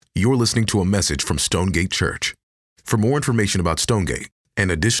You're listening to a message from Stonegate Church. For more information about Stonegate and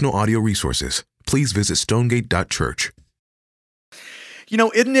additional audio resources, please visit stonegate.church. You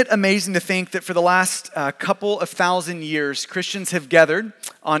know, isn't it amazing to think that for the last couple of thousand years, Christians have gathered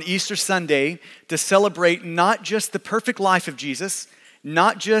on Easter Sunday to celebrate not just the perfect life of Jesus,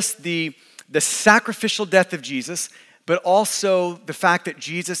 not just the sacrificial death of Jesus, but also the fact that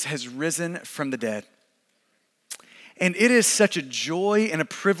Jesus has risen from the dead. And it is such a joy and a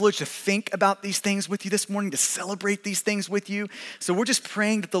privilege to think about these things with you this morning, to celebrate these things with you. So we're just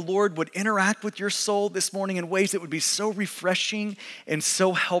praying that the Lord would interact with your soul this morning in ways that would be so refreshing and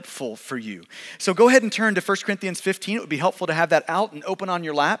so helpful for you. So go ahead and turn to 1 Corinthians 15. It would be helpful to have that out and open on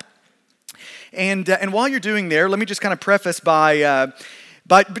your lap. And while you're doing there, let me just kind of preface by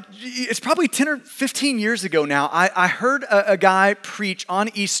it's probably 10 or 15 years ago now, I heard a guy preach on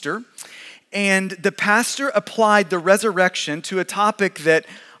Easter. And the pastor applied the resurrection to a topic that,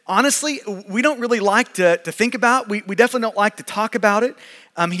 honestly, we don't really like to think about. We definitely don't like to talk about it.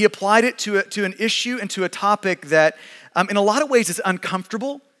 He applied it to an issue and to a topic that, in a lot of ways, is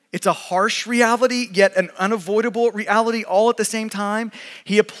uncomfortable. It's a harsh reality, yet an unavoidable reality all at the same time.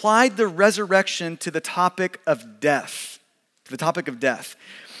 He applied the resurrection to the topic of death.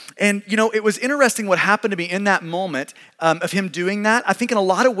 And, you know, it was interesting what happened to me in that moment of him doing that. I think in a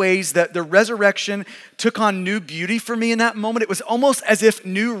lot of ways that the resurrection took on new beauty for me in that moment. It was almost as if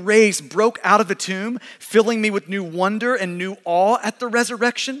new rays broke out of the tomb, filling me with new wonder and new awe at the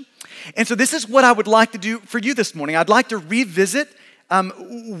resurrection. And so this is what I would like to do for you this morning. I'd like to revisit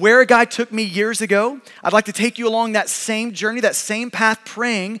where a guy took me years ago. I'd like to take you along that same journey, that same path,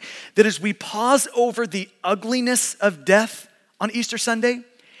 praying that as we pause over the ugliness of death on Easter Sunday,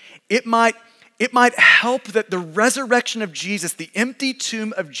 it might help that the resurrection of Jesus, the empty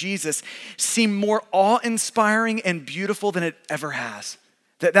tomb of Jesus, seem more awe-inspiring and beautiful than it ever has.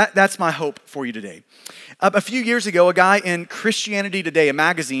 That's my hope for you today. A few years ago, a guy in Christianity Today, a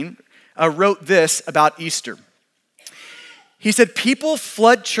magazine, wrote this about Easter. He said, people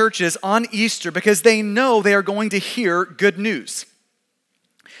flood churches on Easter because they know they are going to hear good news.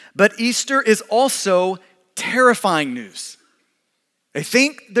 But Easter is also terrifying news. They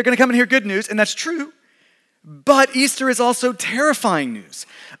think they're going to come and hear good news, and that's true. But Easter is also terrifying news.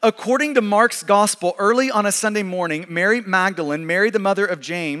 According to Mark's gospel, early on a Sunday morning, Mary Magdalene, Mary the mother of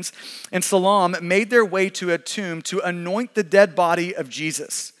James, and Salome made their way to a tomb to anoint the dead body of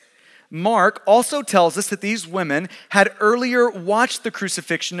Jesus. Mark also tells us that these women had earlier watched the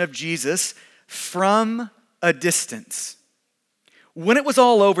crucifixion of Jesus from a distance. When it was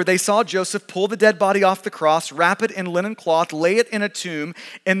all over, they saw Joseph pull the dead body off the cross, wrap it in linen cloth, lay it in a tomb,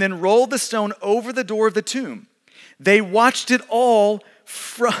 and then roll the stone over the door of the tomb. They watched it all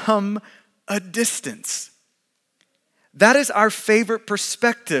from a distance. That is our favorite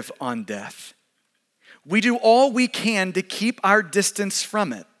perspective on death. We do all we can to keep our distance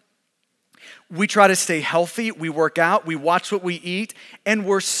from it. We try to stay healthy, we work out, we watch what we eat, and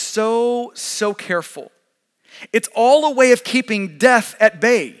we're so careful. It's all a way of keeping death at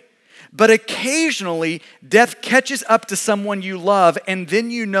bay. But occasionally, death catches up to someone you love, and then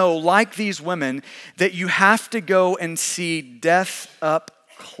you know, like these women, that you have to go and see death up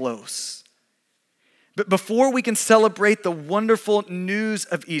close. But before we can celebrate the wonderful news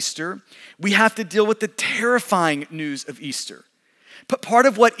of Easter, we have to deal with the terrifying news of Easter. But part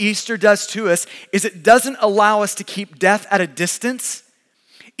of what Easter does to us is it doesn't allow us to keep death at a distance.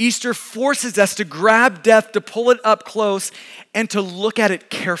 Easter forces us to grab death, to pull it up close, and to look at it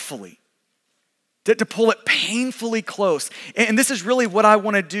carefully, to pull it painfully close. And this is really what I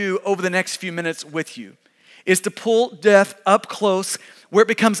want to do over the next few minutes with you, is to pull death up close where it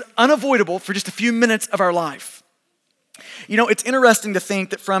becomes unavoidable for just a few minutes of our life. You know, it's interesting to think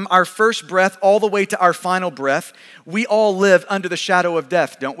that from our first breath all the way to our final breath, we all live under the shadow of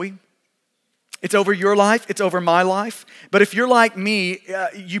death, don't we? It's over your life, it's over my life. But if you're like me,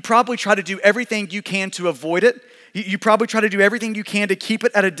 you probably try to do everything you can to avoid it. You probably try to do everything you can to keep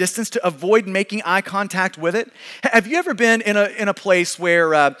it at a distance, to avoid making eye contact with it. Have you ever been in a place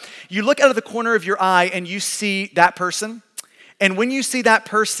where you look out of the corner of your eye and you see that person? And when you see that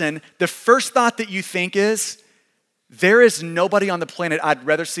person, the first thought that you think is, there is nobody on the planet I'd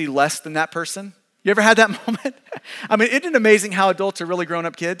rather see less than that person. You ever had that moment? I mean, isn't it amazing how adults are really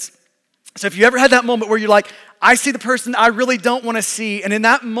grown-up kids? So if you ever had that moment where you're like, I see the person I really don't want to see, and in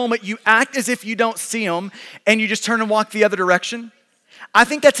that moment you act as if you don't see them, and you just turn and walk the other direction, I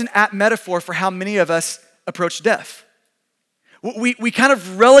think that's an apt metaphor for how many of us approach death. We kind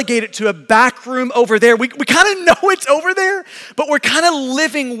of relegate it to a back room over there. We kind of know it's over there, but we're kind of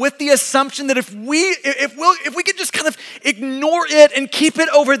living with the assumption that if we could just kind of ignore it and keep it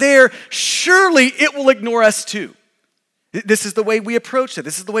over there, surely it will ignore us too. This is the way we approach it.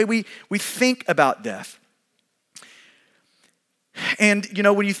 This is the way we think about death. And,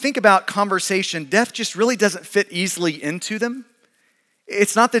 when you think about conversation, death just really doesn't fit easily into them.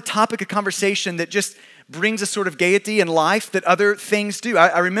 It's not the topic of conversation that just brings a sort of gaiety in life that other things do.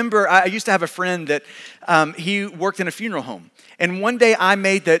 I remember I used to have a friend that he worked in a funeral home. And one day I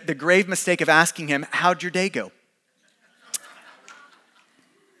made the grave mistake of asking him, "How'd your day go?"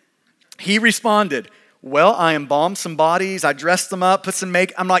 He responded, "Well, I embalmed some bodies, I dressed them up, put some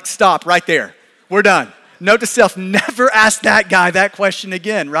makeup." I'm like, "Stop right there. We're done." Note to self, never ask that guy that question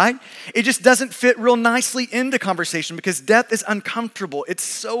again, right? It just doesn't fit real nicely into conversation because death is uncomfortable. It's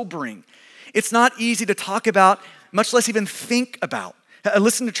sobering. It's not easy to talk about, much less even think about.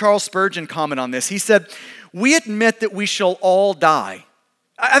 Listen to Charles Spurgeon comment on this. He said, "We admit that we shall all die."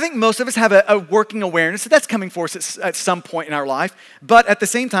 I think most of us have a working awareness that that's coming for us at some point in our life. But at the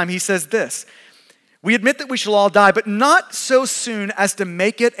same time, he says this, "We admit that we shall all die, but not so soon as to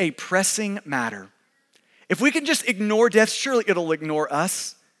make it a pressing matter." If we can just ignore death, surely it'll ignore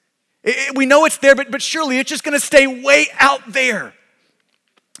us. We know it's there, but surely it's just going to stay way out there.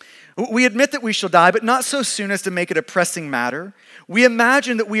 We admit that we shall die, but not so soon as to make it a pressing matter. We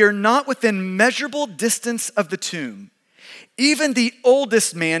imagine that we are not within measurable distance of the tomb. Even the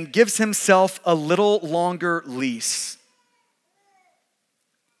oldest man gives himself a little longer lease.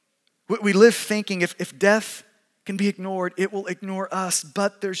 We live thinking if death can be ignored, it will ignore us.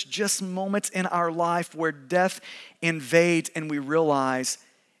 But there's just moments in our life where death invades and we realize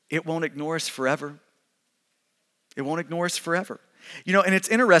it won't ignore us forever. It won't ignore us forever. And it's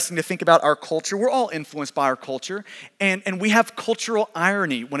interesting to think about our culture. We're all influenced by our culture, and we have cultural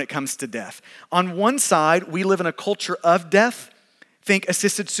irony when it comes to death. On one side, we live in a culture of death. Think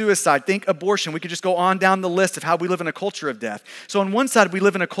assisted suicide, think abortion. We could just go on down the list of how we live in a culture of death. So on one side, we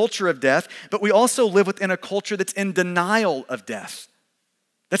live in a culture of death, but we also live within a culture that's in denial of death.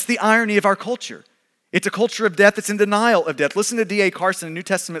 That's the irony of our culture. It's a culture of death that's in denial of death. Listen to D.A. Carson, a New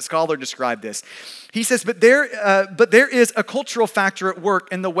Testament scholar, describe this. He says, but there is a cultural factor at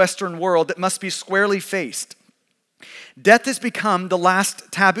work in the Western world that must be squarely faced. Death has become the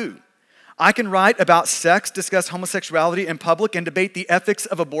last taboo. I can write about sex, discuss homosexuality in public, and debate the ethics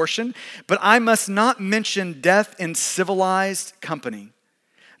of abortion, but I must not mention death in civilized company.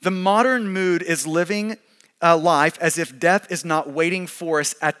 The modern mood is living life as if death is not waiting for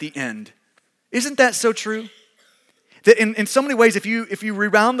us at the end. Isn't that so true? That in so many ways, if you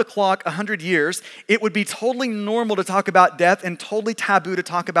rewound the clock 100 years, it would be totally normal to talk about death and totally taboo to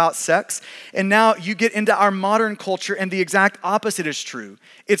talk about sex. And now you get into our modern culture and the exact opposite is true.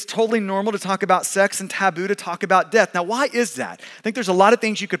 It's totally normal to talk about sex and taboo to talk about death. Now, why is that? I think there's a lot of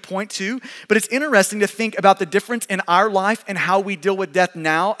things you could point to, but it's interesting to think about the difference in our life and how we deal with death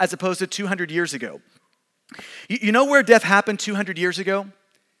now as opposed to 200 years ago. You know where death happened 200 years ago?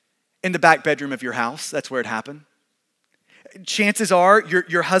 In the back bedroom of your house. That's where it happened. Chances are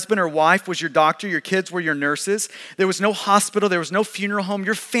your husband or wife was your doctor, your kids were your nurses. There was no hospital, there was no funeral home.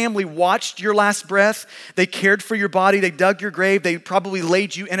 Your family watched your last breath. They cared for your body, they dug your grave, they probably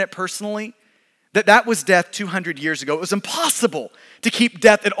laid you in it personally. That was death 200 years ago. It was impossible to keep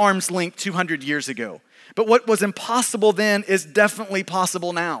death at arm's length 200 years ago. But what was impossible then is definitely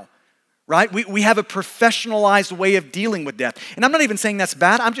possible now. Right? We have a professionalized way of dealing with death. And I'm not even saying that's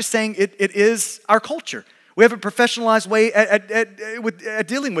bad. I'm just saying it is our culture. We have a professionalized way at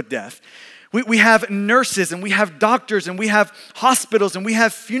dealing with death. We have nurses and we have doctors and we have hospitals and we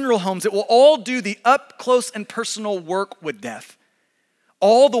have funeral homes that will all do the up close and personal work with death.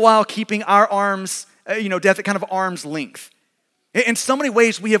 All the while keeping our arms, death at kind of arm's length. In so many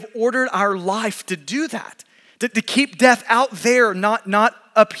ways, we have ordered our life to do that, to keep death out there, not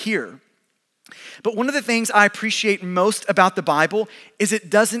up here. But one of the things I appreciate most about the Bible is it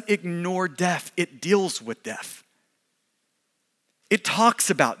doesn't ignore death. It deals with death. It talks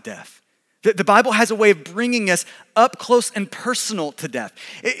about death. The Bible has a way of bringing us up close and personal to death.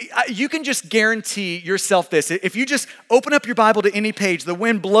 You can just guarantee yourself this. If you just open up your Bible to any page, the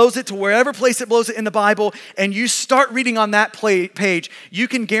wind blows it to wherever place it blows it in the Bible, and you start reading on that page, you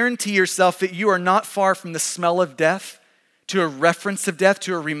can guarantee yourself that you are not far from the smell of death, to a reference of death,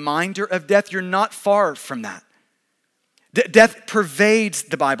 to a reminder of death. You're not far from that. Death pervades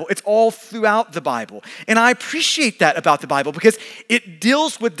the Bible. It's all throughout the Bible. And I appreciate that about the Bible because it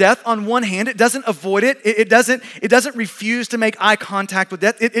deals with death on one hand. It doesn't avoid it. It doesn't refuse to make eye contact with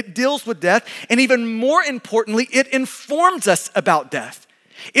death. It deals with death. And even more importantly, it informs us about death.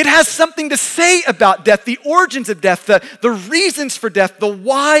 It has something to say about death, the origins of death, the reasons for death, the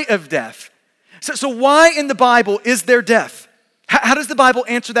why of death. So why in the Bible is there death? How does the Bible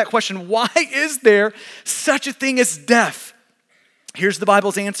answer that question? Why is there such a thing as death? Here's the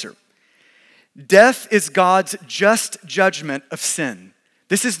Bible's answer. Death is God's just judgment of sin.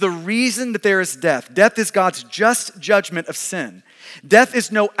 This is the reason that there is death. Death is God's just judgment of sin. Death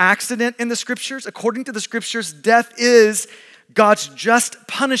is no accident in the Scriptures. According to the Scriptures, death is God's just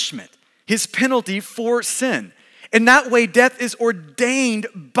punishment, his penalty for sin. In that way, death is ordained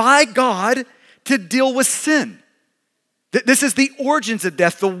by God to deal with sin. This is the origins of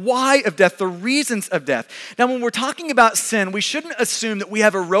death, the why of death, the reasons of death. Now, when we're talking about sin, we shouldn't assume that we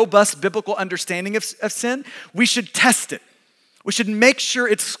have a robust biblical understanding of sin. We should test it. We should make sure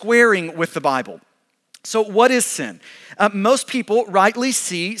it's squaring with the Bible. So what is sin? Most people rightly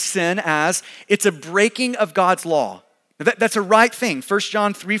see sin as it's a breaking of God's law. That's a right thing. 1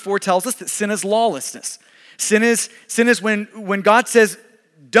 John 3:4 tells us that sin is lawlessness. Sin is when God says,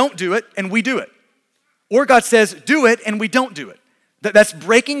 don't do it, and we do it. Or God says, do it, and we don't do it. That's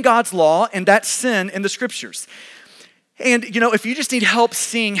breaking God's law, and that's sin in the Scriptures. And, if you just need help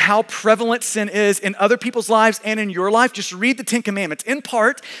seeing how prevalent sin is in other people's lives and in your life, just read the Ten Commandments. In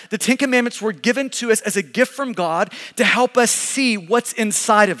part, the Ten Commandments were given to us as a gift from God to help us see what's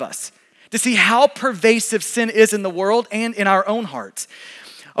inside of us, to see how pervasive sin is in the world and in our own hearts.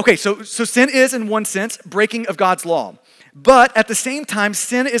 Okay, so sin is, in one sense, breaking of God's law. But at the same time,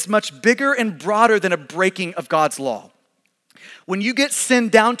 sin is much bigger and broader than a breaking of God's law. When you get sin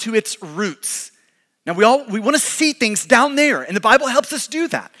down to its roots, now we want to see things down there, and the Bible helps us do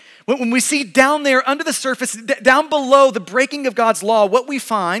that. When we see down there, under the surface, down below the breaking of God's law, what we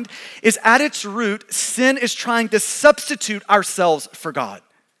find is at its root, sin is trying to substitute ourselves for God.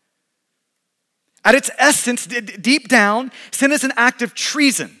 At its essence, deep down, sin is an act of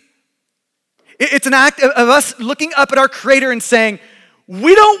treason. It's an act of us looking up at our Creator and saying,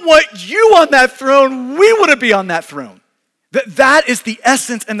 we don't want you on that throne, we want to be on that throne. That is the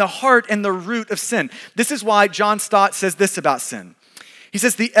essence and the heart and the root of sin. This is why John Stott says this about sin. He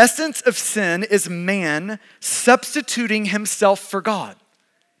says, the essence of sin is man substituting himself for God.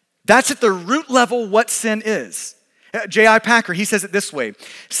 That's at the root level what sin is. J.I. Packer, he says it this way,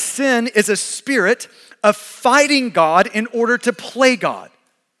 sin is a spirit of fighting God in order to play God.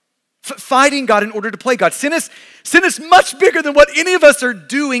 Fighting God in order to play God. Sin is much bigger than what any of us are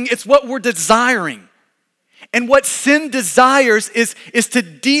doing. It's what we're desiring. And what sin desires is to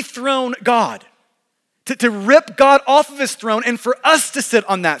dethrone God, to rip God off of his throne and for us to sit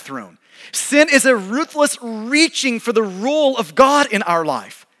on that throne. Sin is a ruthless reaching for the rule of God in our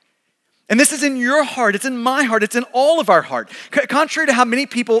life. And this is in your heart, it's in my heart, it's in all of our heart. Contrary to how many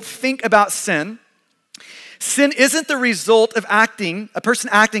people think about sin, sin isn't the result of a person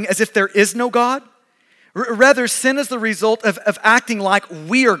acting as if there is no God. Rather, sin is the result of acting like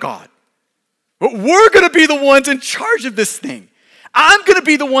we are God. We're gonna be the ones in charge of this thing. I'm gonna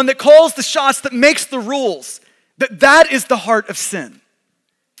be the one that calls the shots, that makes the rules. That is the heart of sin.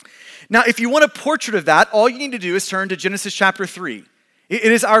 Now, if you want a portrait of that, all you need to do is turn to Genesis chapter 3. It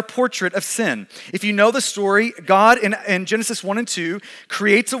is our portrait of sin. If you know the story, God in Genesis 1 and 2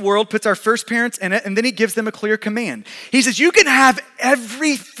 creates a world, puts our first parents in it, and then he gives them a clear command. He says, you can have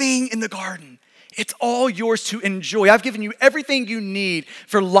everything in the garden. It's all yours to enjoy. I've given you everything you need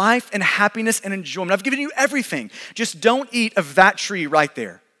for life and happiness and enjoyment. I've given you everything. Just don't eat of that tree right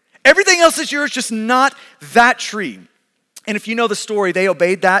there. Everything else is yours, just not that tree. And if you know the story, they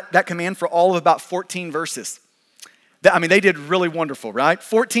obeyed that command for all of about 14 verses. They did really wonderful, right?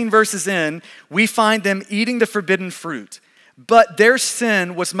 14 verses in, we find them eating the forbidden fruit. But their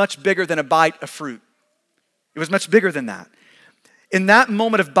sin was much bigger than a bite of fruit. It was much bigger than that. In that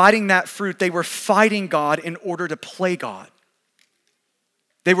moment of biting that fruit, they were fighting God in order to play God.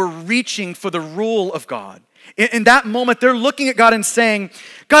 They were reaching for the rule of God. In that moment, they're looking at God and saying,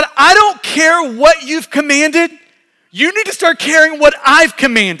 God, I don't care what you've commanded. You need to start caring what I've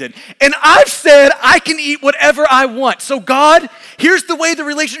commanded. And I've said I can eat whatever I want. So God, here's the way the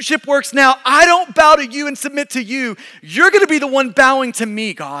relationship works now. I don't bow to you and submit to you. You're gonna be the one bowing to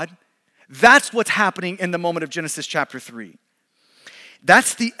me, God. That's what's happening in the moment of Genesis chapter 3.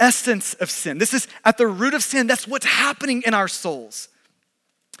 That's the essence of sin. This is at the root of sin. That's what's happening in our souls.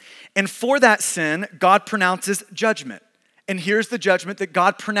 And for that sin, God pronounces judgment. And here's the judgment that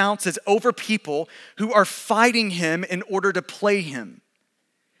God pronounces over people who are fighting him in order to play him.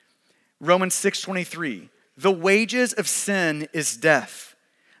 Romans 6:23, the wages of sin is death.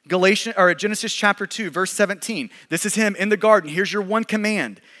 Genesis chapter 2, verse 17. This is him in the garden. Here's your one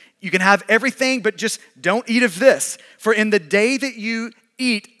command. You can have everything, but just don't eat of this. For in the day that you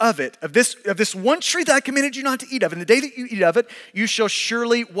eat of it, of this one tree that I commanded you not to eat of, in the day that you eat of it, you shall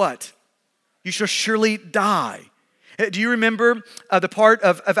surely what? You shall surely die. Do you remember the part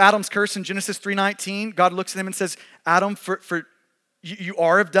of Adam's curse in Genesis 3:19? God looks at him and says, Adam, for you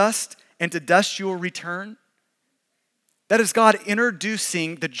are of dust, and to dust you will return. That is God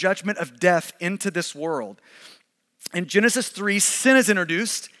introducing the judgment of death into this world. In Genesis 3, sin is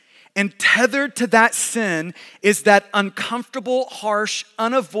introduced, and tethered to that sin is that uncomfortable, harsh,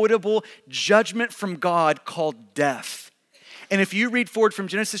 unavoidable judgment from God called death. And if you read forward from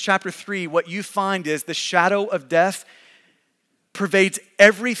Genesis chapter 3, what you find is the shadow of death pervades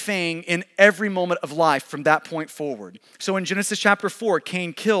everything in every moment of life from that point forward. So in Genesis chapter 4,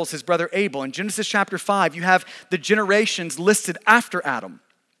 Cain kills his brother Abel. In Genesis chapter 5, you have the generations listed after Adam.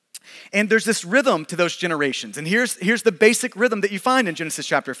 And there's this rhythm to those generations. And here's the basic rhythm that you find in Genesis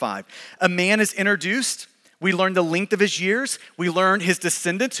chapter 5. A man is introduced. We learn the length of his years. We learn his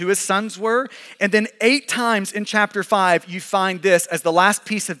descendants, who his sons were. And then 8 times in chapter 5, you find this as the last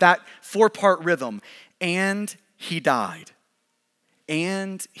piece of that 4-part rhythm. And he died.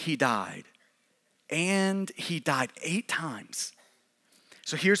 And he died. And he died 8 times.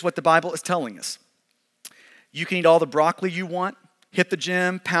 So here's what the Bible is telling us. You can eat all the broccoli you want, hit the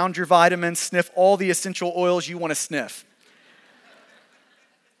gym, pound your vitamins, sniff all the essential oils you want to sniff.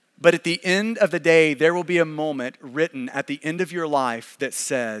 But at the end of the day, there will be a moment written at the end of your life that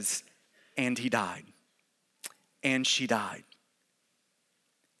says, and he died. And she died.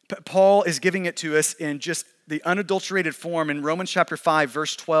 Paul is giving it to us in just the unadulterated form in Romans chapter 5,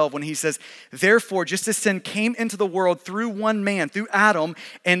 verse 12, when he says, therefore, just as sin came into the world through one man, through Adam,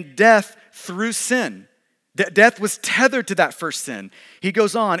 and death through sin. Death was tethered to that first sin. He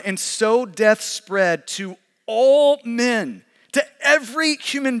goes on, and so death spread to all men, to every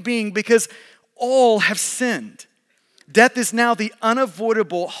human being, because all have sinned. Death is now the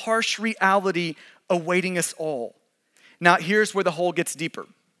unavoidable, harsh reality awaiting us all. Now, here's where the hole gets deeper.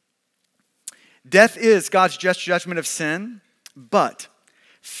 Death is God's just judgment of sin, but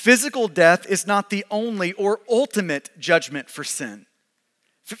physical death is not the only or ultimate judgment for sin.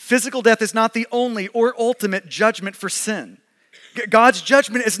 Physical death is not the only or ultimate judgment for sin. God's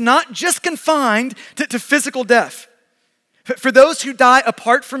judgment is not just confined to physical death. For those who die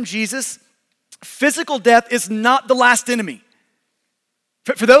apart from Jesus, physical death is not the last enemy.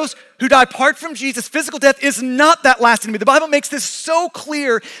 For those who die apart from Jesus, physical death is not that last enemy. The Bible makes this so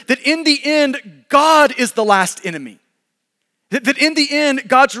clear that in the end, God is the last enemy. That in the end,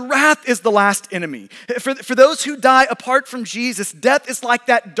 God's wrath is the last enemy. For those who die apart from Jesus, death is like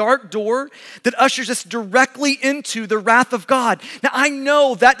that dark door that ushers us directly into the wrath of God. Now, I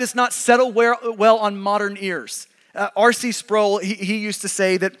know that does not settle well on modern ears. R.C. Sproul, he used to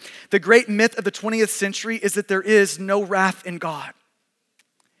say that the great myth of the 20th century is that there is no wrath in God.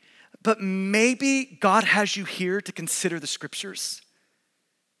 But maybe God has you here to consider the scriptures.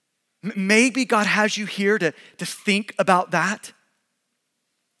 Maybe God has you here to think about that.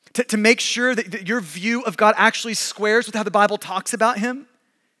 To make sure that your view of God actually squares with how the Bible talks about him.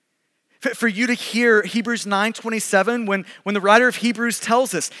 For you to hear Hebrews 9:27 when the writer of Hebrews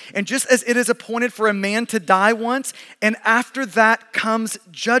tells us, and just as it is appointed for a man to die once, and after that comes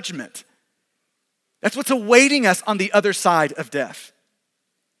judgment. That's what's awaiting us on the other side of death.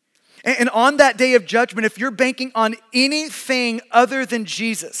 And on that day of judgment, if you're banking on anything other than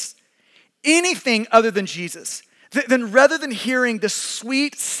Jesus, then rather than hearing the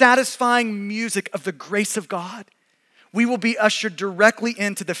sweet, satisfying music of the grace of God, we will be ushered directly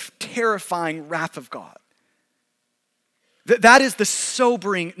into the terrifying wrath of God. That is the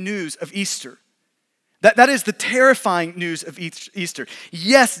sobering news of Easter. That is the terrifying news of Easter.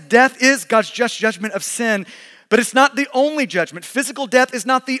 Yes, death is God's just judgment of sin, but it's not the only judgment. Physical death is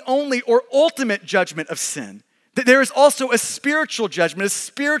not the only or ultimate judgment of sin. There is also a spiritual judgment, a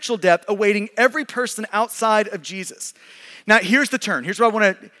spiritual death awaiting every person outside of Jesus. Now, here's the turn. Here's where I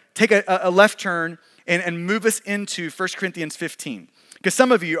want to take a left turn and move us into 1 Corinthians 15. Because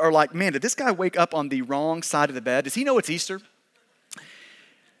some of you are like, man, did this guy wake up on the wrong side of the bed? Does he know it's Easter?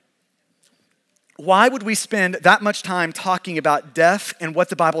 Why would we spend that much time talking about death and what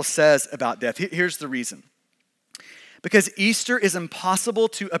the Bible says about death? Here's the reason. Because Easter is impossible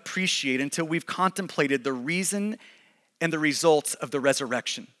to appreciate until we've contemplated the reason and the results of the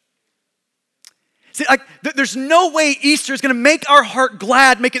resurrection. See, like, there's no way Easter is going to make our heart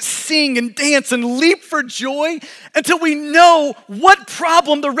glad, make it sing and dance and leap for joy until we know what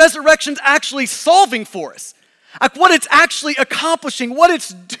problem the resurrection's actually solving for us. Like what it's actually accomplishing, what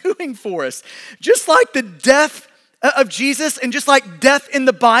it's doing for us. Just like the death of Jesus and just like death in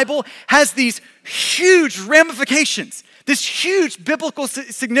the Bible has these huge ramifications, this huge biblical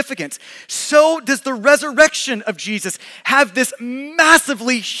significance, so does the resurrection of Jesus have this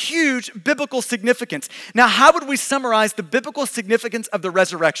massively huge biblical significance. Now, how would we summarize the biblical significance of the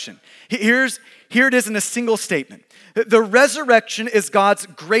resurrection? Here it is in a single statement. The resurrection is God's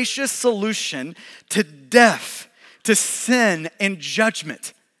gracious solution to death, to sin, and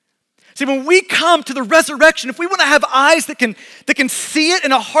judgment. See, when we come to the resurrection, if we want to have eyes that can see it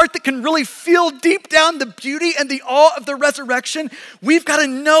and a heart that can really feel deep down the beauty and the awe of the resurrection, we've got to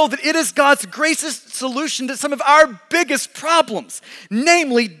know that it is God's gracious solution to some of our biggest problems,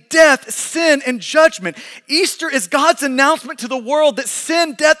 namely death, sin, and judgment. Easter is God's announcement to the world that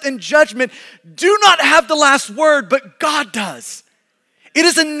sin, death, and judgment do not have the last word, but God does. It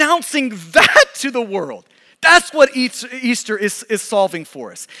is announcing that to the world. That's what Easter is solving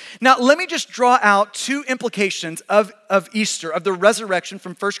for us. Now, let me just draw out two implications of Easter, of the resurrection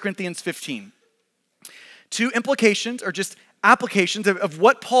from 1 Corinthians 15. Two implications, or just applications of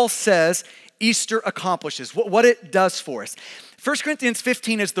what Paul says Easter accomplishes, what it does for us. 1 Corinthians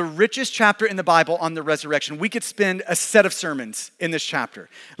 15 is the richest chapter in the Bible on the resurrection. We could spend a set of sermons in this chapter.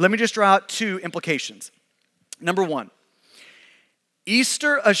 Let me just draw out two implications. Number one,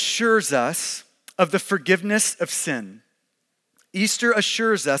 Easter assures us of the forgiveness of sin. Easter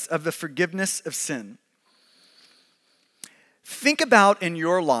assures us of the forgiveness of sin. Think about in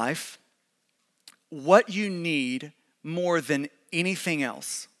your life what you need more than anything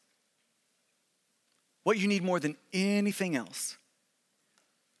else. What you need more than anything else.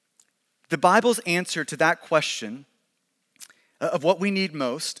 The Bible's answer to that question of what we need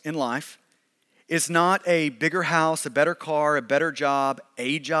most in life is not a bigger house, a better car, a better job,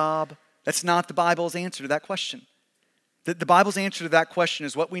 a job. That's not the Bible's answer to that question. The Bible's answer to that question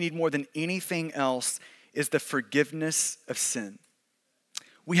is what we need more than anything else is the forgiveness of sin.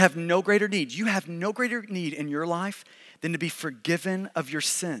 We have no greater need. You have no greater need in your life than to be forgiven of your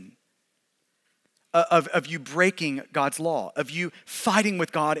sin, of you breaking God's law, of you fighting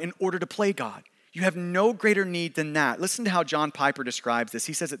with God in order to play God. You have no greater need than that. Listen to how John Piper describes this.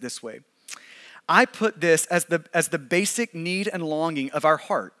 He says it this way: I put this as the basic need and longing of our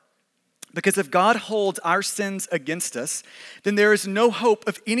heart. Because if God holds our sins against us, then there is no hope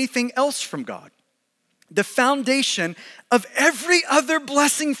of anything else from God. The foundation of every other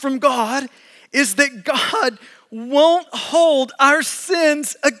blessing from God is that God won't hold our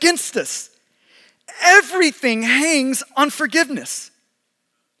sins against us. Everything hangs on forgiveness.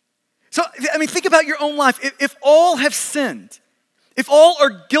 So, think about your own life. If all have sinned, if all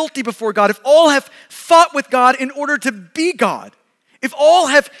are guilty before God, if all have fought with God in order to be God, if all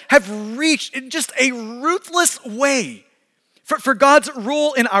have reached in just a ruthless way for God's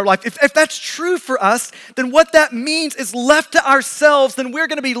rule in our life, if that's true for us, then what that means is left to ourselves, then we're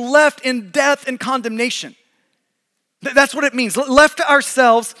going to be left in death and condemnation. That's what it means. Left to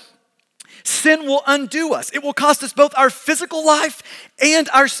ourselves, sin will undo us. It will cost us both our physical life and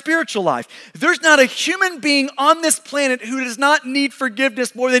our spiritual life. There's not a human being on this planet who does not need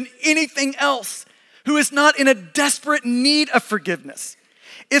forgiveness more than anything else, who is not in a desperate need of forgiveness.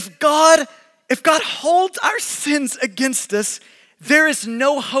 If God holds our sins against us, there is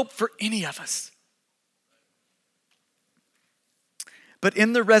no hope for any of us. But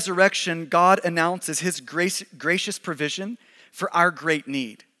in the resurrection, God announces his gracious provision for our great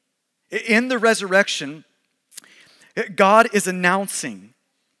need. In the resurrection, God is announcing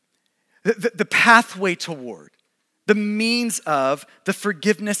the pathway toward, the means of the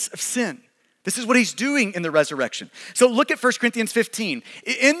forgiveness of sin. This is what he's doing in the resurrection. So look at 1 Corinthians 15.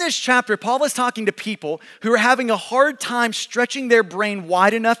 In this chapter, Paul is talking to people who are having a hard time stretching their brain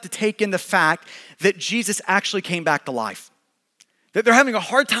wide enough to take in the fact that Jesus actually came back to life. That they're having a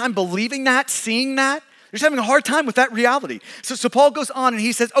hard time believing that, seeing that. They're just having a hard time with that reality. So Paul goes on and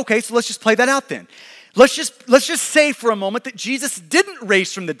he says, okay, so let's just play that out then. Let's just say for a moment that Jesus didn't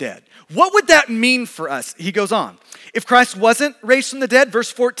raise from the dead. What would that mean for us? He goes on. If Christ wasn't raised from the dead,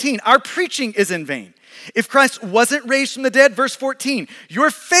 verse 14, our preaching is in vain. If Christ wasn't raised from the dead, verse 14, your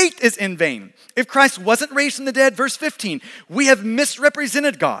faith is in vain. If Christ wasn't raised from the dead, verse 15, we have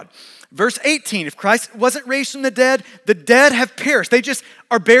misrepresented God. Verse 18, if Christ wasn't raised from the dead have perished. They just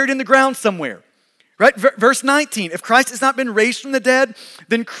are buried in the ground somewhere. Right? Verse 19, if Christ has not been raised from the dead,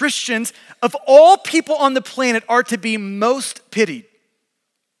 then Christians of all people on the planet are to be most pitied.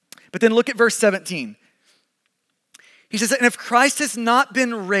 But then look at verse 17. He says, and if Christ has not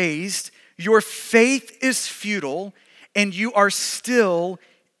been raised, your faith is futile and you are still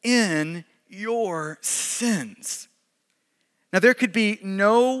in your sins. Now there could be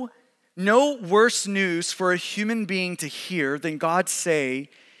no worse news for a human being to hear than God say,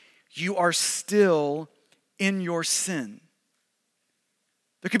 you are still in your sin.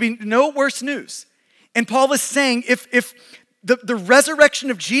 There could be no worse news. And Paul is saying if the resurrection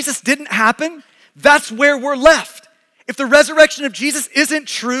of Jesus didn't happen, that's where we're left. If the resurrection of Jesus isn't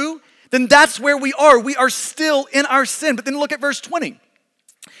true, then that's where we are. We are still in our sin. But then look at verse 20.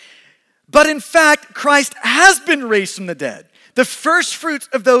 But in fact, Christ has been raised from the dead, the first fruits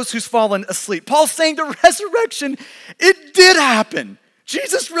of those who's fallen asleep. Paul's saying the resurrection, it did happen.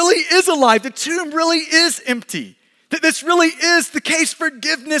 Jesus really is alive. The tomb really is empty. That this really is the case.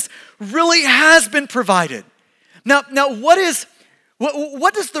 Forgiveness really has been provided. Now what does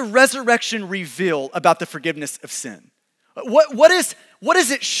the resurrection reveal about the forgiveness of sin? What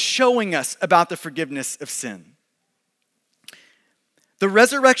is it showing us about the forgiveness of sin? The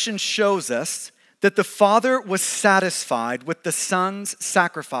resurrection shows us that the Father was satisfied with the Son's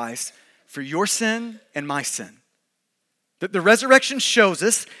sacrifice for your sin and my sin. That the resurrection shows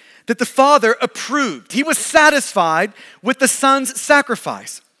us that the Father approved. He was satisfied with the Son's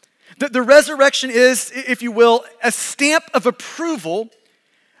sacrifice. That the resurrection is, if you will, a stamp of approval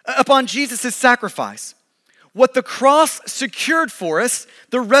upon Jesus' sacrifice. What the cross secured for us,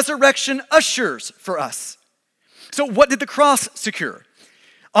 the resurrection assures for us. So what did the cross secure?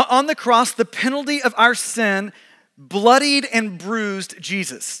 On the cross, the penalty of our sin bloodied and bruised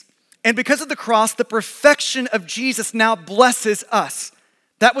Jesus. And because of the cross, the perfection of Jesus now blesses us.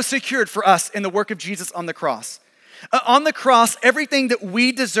 That was secured for us in the work of Jesus on the cross. On the cross, everything that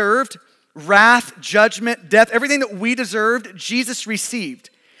we deserved, wrath, judgment, death, everything that we deserved, Jesus received.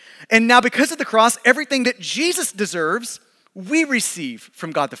 And now because of the cross, everything that Jesus deserves, we receive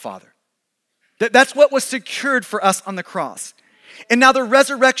from God the Father. That's what was secured for us on the cross. And now the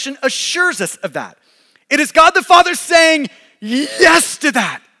resurrection assures us of that. It is God the Father saying yes to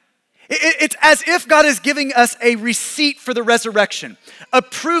that. It's as if God is giving us a receipt for the resurrection, a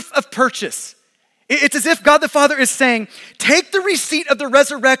proof of purchase. It's as if God the Father is saying, take the receipt of the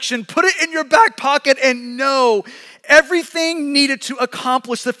resurrection, put it in your back pocket, and know everything needed to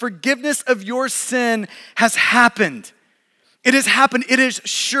accomplish the forgiveness of your sin has happened. It has happened. It is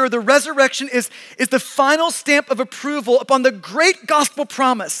sure. The resurrection is the final stamp of approval upon the great gospel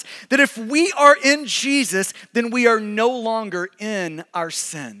promise that if we are in Jesus, then we are no longer in our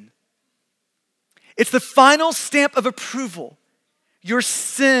sin. It's the final stamp of approval. Your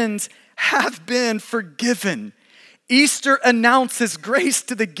sins have been forgiven. Easter announces grace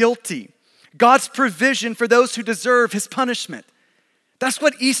to the guilty, God's provision for those who deserve his punishment. That's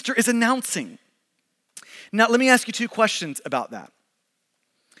what Easter is announcing. Now, let me ask you two questions about that.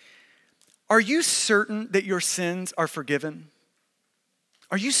 Are you certain that your sins are forgiven?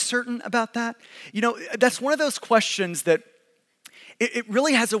 Are you certain about that? You know, that's one of those questions that it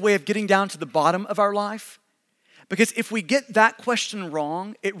really has a way of getting down to the bottom of our life. Because if we get that question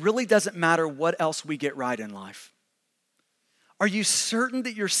wrong, it really doesn't matter what else we get right in life. Are you certain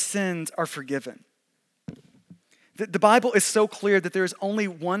that your sins are forgiven? The Bible is so clear that there is only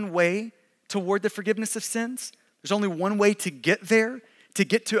one way toward the forgiveness of sins. There's only one way to get there, to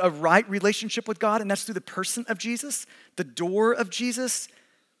get to a right relationship with God, and that's through the person of Jesus, the door of Jesus.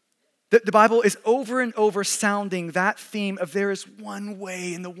 The Bible is over and over sounding that theme of there is one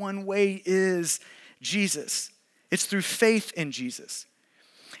way, and the one way is Jesus. It's through faith in Jesus.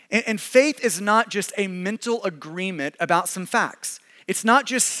 And faith is not just a mental agreement about some facts. It's not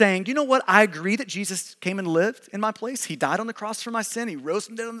just saying, you know what, I agree that Jesus came and lived in my place. He died on the cross for my sin. He rose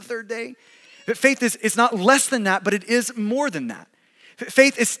from the dead on the third day. But faith is not less than that, but it is more than that.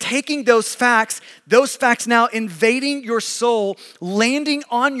 Faith is taking those facts now invading your soul, landing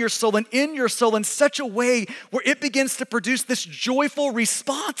on your soul and in your soul in such a way where it begins to produce this joyful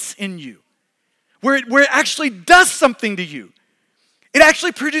response in you, where it actually does something to you. It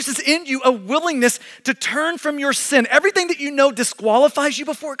actually produces in you a willingness to turn from your sin, everything that you know disqualifies you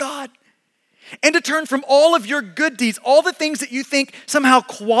before God, and to turn from all of your good deeds, all the things that you think somehow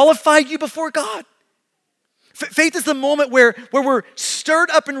qualify you before God. Faith is the moment where we're stirred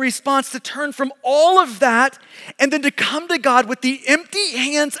up in response to turn from all of that and then to come to God with the empty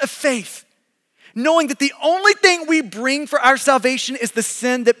hands of faith, knowing that the only thing we bring for our salvation is the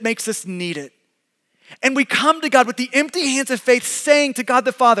sin that makes us need it. And we come to God with the empty hands of faith, saying to God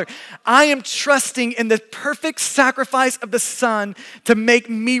the Father, I am trusting in the perfect sacrifice of the Son to make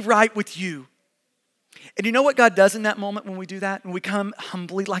me right with you. And you know what God does in that moment when we do that? When we come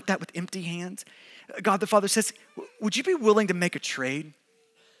humbly like that with empty hands? God the Father says, would you be willing to make a trade?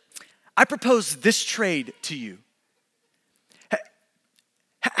 I propose this trade to you.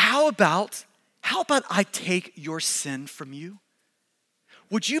 How about I take your sin from you?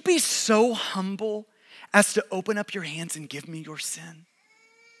 Would you be so humble as to open up your hands and give me your sin?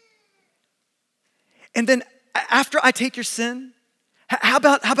 And then after I take your sin, how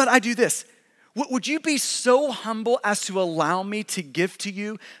about I do this? Would you be so humble as to allow me to give to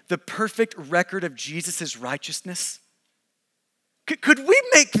you the perfect record of Jesus' righteousness? Could we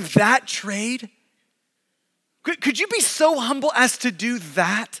make that trade? Could you be so humble as to do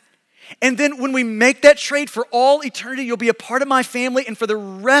that? And then when we make that trade for all eternity, you'll be a part of my family, and for the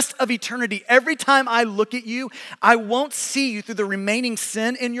rest of eternity, every time I look at you, I won't see you through the remaining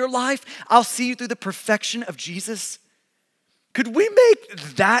sin in your life. I'll see you through the perfection of Jesus. Could we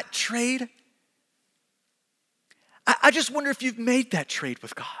make that trade? I just wonder if you've made that trade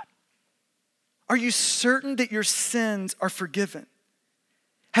with God. Are you certain that your sins are forgiven?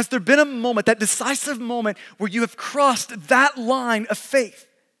 Has there been a moment, that decisive moment, where you have crossed that line of faith?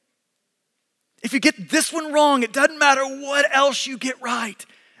 If you get this one wrong, it doesn't matter what else you get right.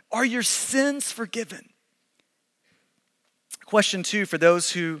 Are your sins forgiven? Question 2, for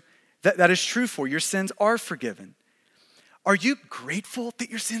those who that is true for, your sins are forgiven. Are you grateful that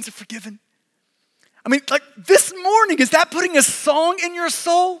your sins are forgiven? I mean, like this morning, is that putting a song in your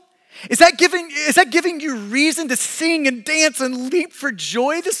soul? Is that giving you reason to sing and dance and leap for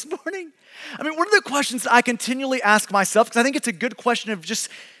joy this morning? I mean, one of the questions I continually ask myself, because I think it's a good question of just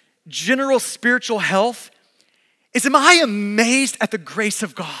general spiritual health, is, am I amazed at the grace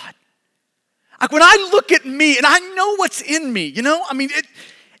of God? Like when I look at me and I know what's in me, I mean,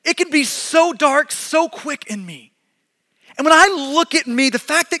 it can be so dark, so quick in me. And when I look at me, the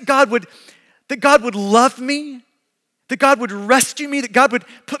fact that God would love me, that God would rescue me, that God would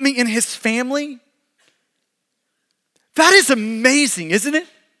put me in his family, that is amazing, isn't it?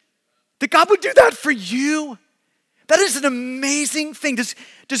 That God would do that for you. That is an amazing thing.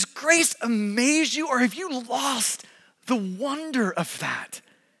 Does grace amaze you, or have you lost the wonder of that?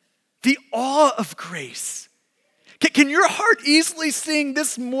 The awe of grace. Can your heart easily sing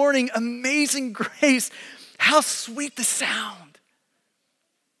this morning, Amazing Grace? How sweet the sound.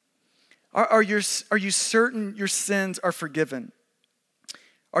 Are you certain your sins are forgiven?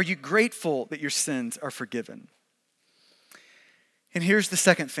 Are you grateful that your sins are forgiven? And here's the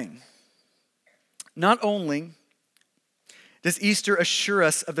second thing. Not only does Easter assure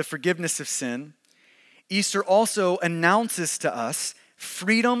us of the forgiveness of sin, Easter also announces to us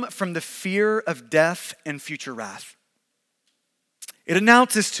freedom from the fear of death and future wrath. It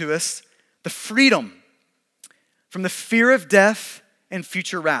announces to us the freedom from the fear of death and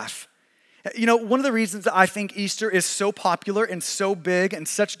future wrath. One of the reasons that I think Easter is so popular and so big and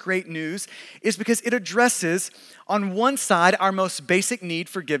such great news is because it addresses, on one side, our most basic need,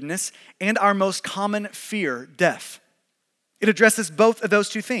 forgiveness, and our most common fear, death. It addresses both of those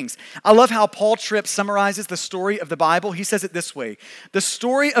two things. I love how Paul Tripp summarizes the story of the Bible. He says it this way: the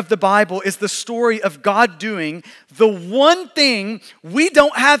story of the Bible is the story of God doing the one thing we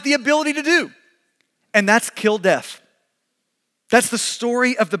don't have the ability to do, and that's kill death. That's the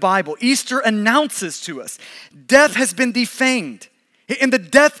story of the Bible. Easter announces to us death has been defanged, and the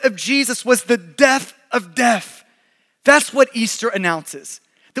death of Jesus was the death of death. That's what Easter announces.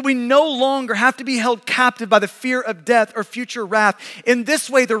 That we no longer have to be held captive by the fear of death or future wrath. In this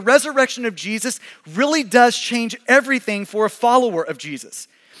way, the resurrection of Jesus really does change everything for a follower of Jesus.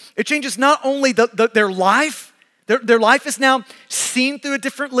 It changes not only their life, their life is now seen through a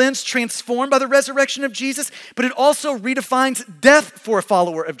different lens, transformed by the resurrection of Jesus, but it also redefines death for a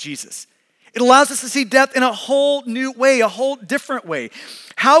follower of Jesus. It allows us to see death in a whole new way, a whole different way.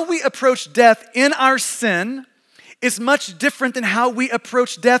 How we approach death in our sin is much different than how we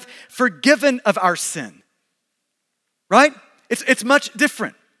approach death forgiven of our sin, right? It's much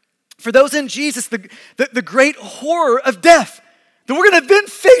different. For those in Jesus, the great horror of death, that we're gonna then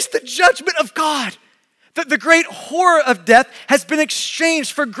face the judgment of God. That the great horror of death has been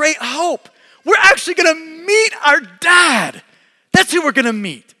exchanged for great hope. We're actually gonna meet our dad. That's who we're gonna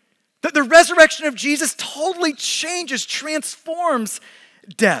meet. That the resurrection of Jesus totally changes, transforms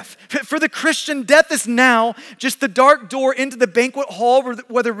death. For the Christian, death is now just the dark door into the banquet hall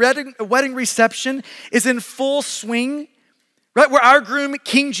where the wedding reception is in full swing, right? Where our groom,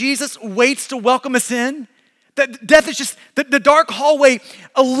 King Jesus, waits to welcome us in. That death is just the dark hallway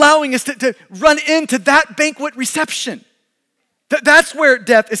allowing us to run into that banquet reception. That's where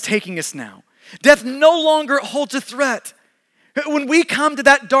death is taking us now. Death no longer holds a threat. When we come to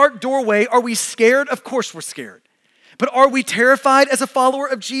that dark doorway, are we scared? Of course we're scared. But are we terrified as a follower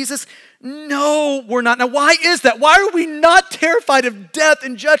of Jesus? No, we're not. Now, why is that? Why are we not terrified of death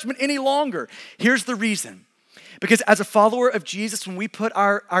and judgment any longer? Here's the reason. Because as a follower of Jesus, when we put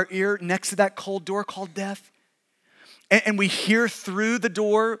our ear next to that cold door called death, and we hear through the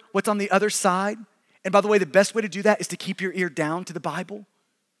door what's on the other side, and by the way, the best way to do that is to keep your ear down to the Bible.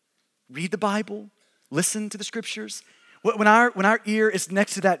 Read the Bible, listen to the scriptures. When our ear is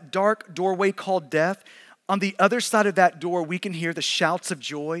next to that dark doorway called death, on the other side of that door, we can hear the shouts of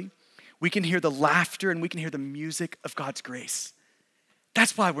joy, we can hear the laughter, and we can hear the music of God's grace.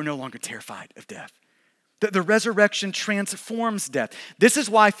 That's why we're no longer terrified of death. The resurrection transforms death. This is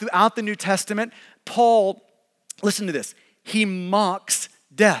why throughout the New Testament, Paul, listen to this, he mocks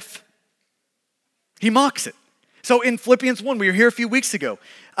death. He mocks it. So in Philippians 1, we were here a few weeks ago,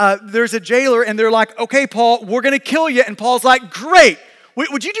 there's a jailer and they're like, okay, Paul, we're gonna kill you. And Paul's like, great.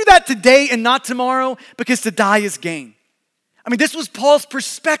 Would you do that today and not tomorrow? Because to die is gain. I mean, this was Paul's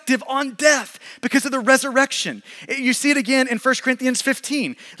perspective on death because of the resurrection. You see it again in 1 Corinthians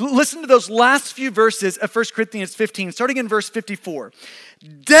 15. Listen to those last few verses of 1 Corinthians 15, starting in verse 54.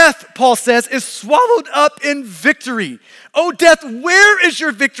 Death, Paul says, is swallowed up in victory. Oh, death, where is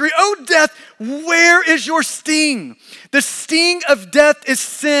your victory? Oh, death, where is your sting? The sting of death is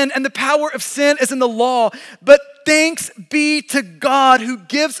sin, and the power of sin is in the law. But thanks be to God who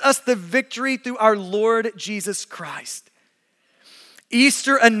gives us the victory through our Lord Jesus Christ.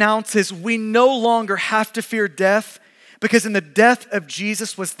 Easter announces we no longer have to fear death because in the death of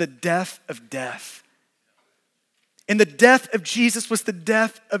Jesus was the death of death. In the death of Jesus was the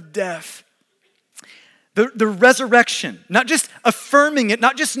death of death. The resurrection, not just affirming it,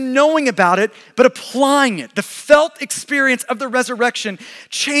 not just knowing about it, but applying it. The felt experience of the resurrection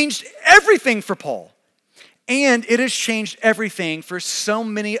changed everything for Paul. And it has changed everything for so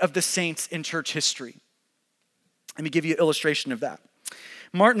many of the saints in church history. Let me give you an illustration of that.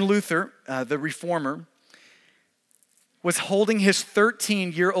 Martin Luther, the reformer, was holding his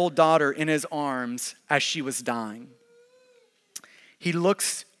 13-year-old daughter in his arms as she was dying. He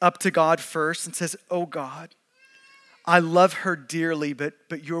looks up to God first and says, "Oh God, I love her dearly,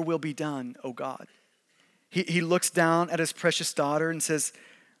 but your will be done, oh God." He looks down at his precious daughter and says,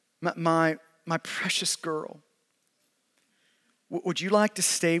 my precious girl, would you like to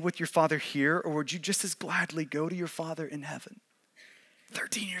stay with your father here, or would you just as gladly go to your father in heaven?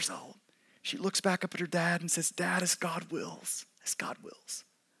 13 years old. She looks back up at her dad and says, "Dad, as God wills, as God wills."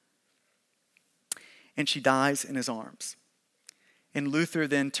 And she dies in his arms. And Luther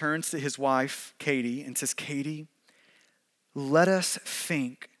then turns to his wife, Katie, and says, "Katie, let us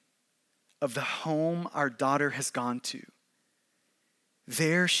think of the home our daughter has gone to.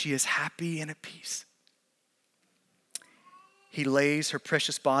 There she is happy and at peace." He lays her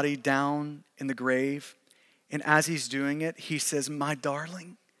precious body down in the grave. And as he's doing it, he says, "My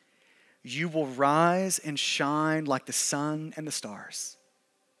darling, you will rise and shine like the sun and the stars."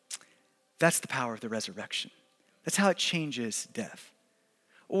 That's the power of the resurrection. That's how it changes death.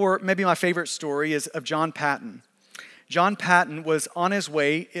 Or maybe my favorite story is of John Paton. John Paton was on his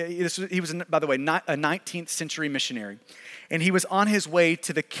way, he was, by the way, a 19th century missionary. And he was on his way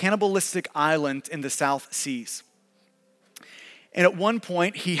to the cannibalistic island in the South Seas. And at one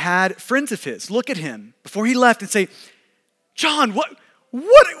point, he had friends of his look at him before he left and say, "John, what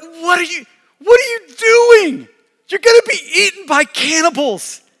are you doing? You're going to be eaten by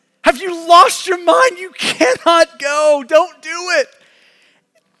cannibals. Have you lost your mind? You cannot go. Don't do it."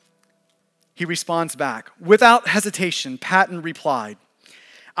 He responds back. Without hesitation, Paton replied,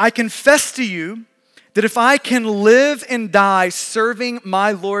 "I confess to you that if I can live and die serving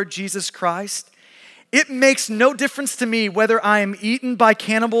my Lord Jesus Christ, it makes no difference to me whether I am eaten by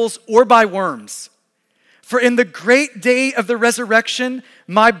cannibals or by worms. For in the great day of the resurrection,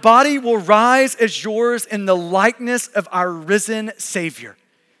 my body will rise as yours in the likeness of our risen Savior."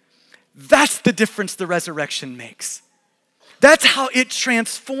 That's the difference the resurrection makes. That's how it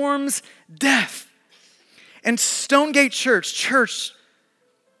transforms death. And Stonegate Church,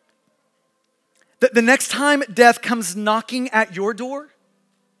 the next time death comes knocking at your door,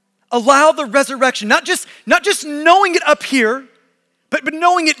 allow the resurrection, not just knowing it up here, but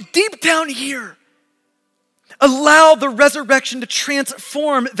knowing it deep down here. Allow the resurrection to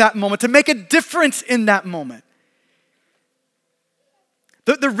transform that moment, to make a difference in that moment.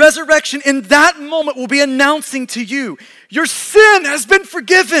 The resurrection in that moment will be announcing to you, your sin has been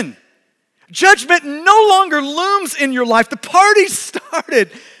forgiven. Judgment no longer looms in your life. The party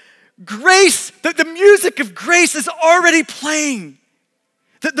started. Grace, the music of grace is already playing.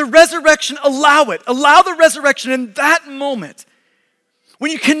 The resurrection, allow it. Allow the resurrection in that moment.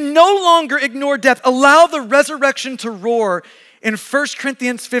 When you can no longer ignore death, allow the resurrection to roar. In 1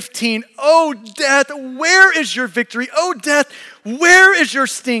 Corinthians 15, oh death, where is your victory? Oh death, where is your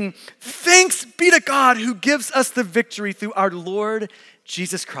sting? Thanks be to God who gives us the victory through our Lord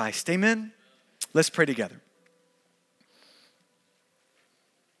Jesus Christ. Amen? Let's pray together.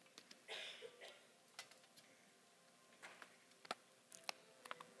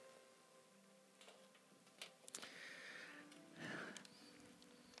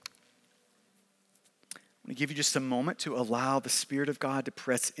 I'm going to give you just a moment to allow the Spirit of God to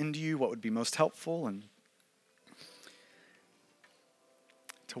press into you what would be most helpful and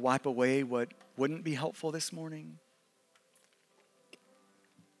to wipe away what wouldn't be helpful this morning.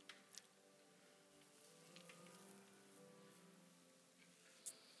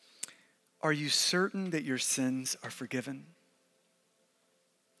 Are you certain that your sins are forgiven?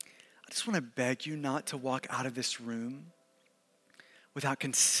 I just want to beg you not to walk out of this room without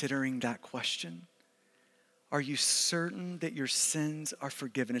considering that question. Are you certain that your sins are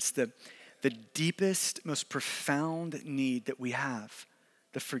forgiven? It's the deepest, most profound need that we have,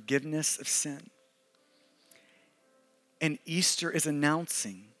 the forgiveness of sin. And Easter is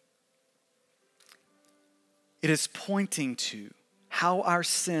announcing, it is pointing to how our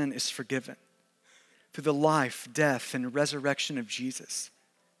sin is forgiven through the life, death, and resurrection of Jesus.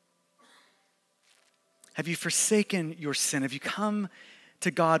 Have you forsaken your sin? Have you come to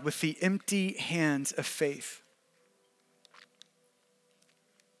God with the empty hands of faith?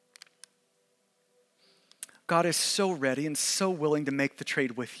 God is so ready and so willing to make the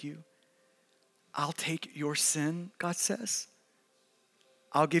trade with you. I'll take your sin, God says.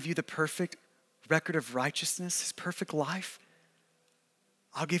 I'll give you the perfect record of righteousness, his perfect life.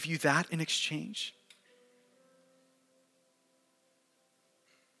 I'll give you that in exchange.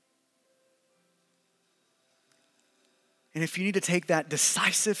 And if you need to take that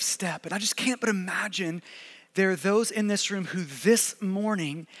decisive step, and I just can't but imagine there are those in this room who this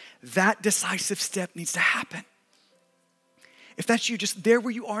morning, that decisive step needs to happen. If that's you, just there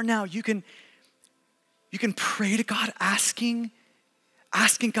where you are now, you can pray to God, asking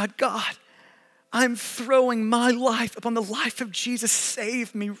God, I'm throwing my life upon the life of Jesus.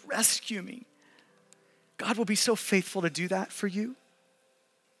 Save me, rescue me. God will be so faithful to do that for you.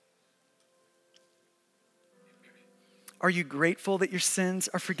 Are you grateful that your sins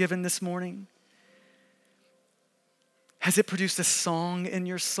are forgiven this morning? Has it produced a song in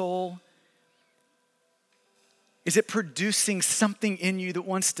your soul? Is it producing something in you that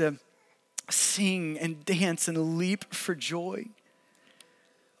wants to sing and dance and leap for joy?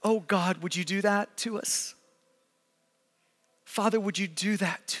 Oh God, would you do that to us? Father, would you do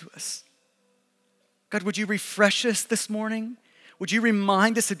that to us? God, would you refresh us this morning? Would you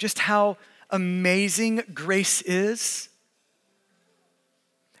remind us of just how amazing grace is?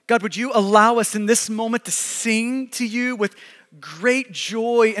 God, would you allow us in this moment to sing to you with great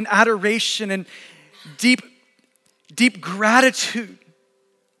joy and adoration and deep gratitude?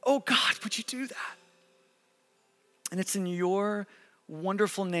 Oh God, would you do that? And it's in your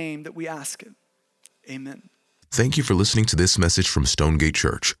wonderful name that we ask it. Amen. Thank you for listening to this message from Stonegate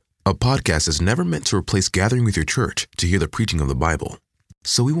Church. A podcast is never meant to replace gathering with your church to hear the preaching of the Bible.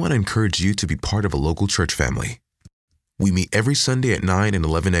 So we want to encourage you to be part of a local church family. We meet every Sunday at 9 and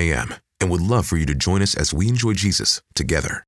 11 a.m. and would love for you to join us as we enjoy Jesus together.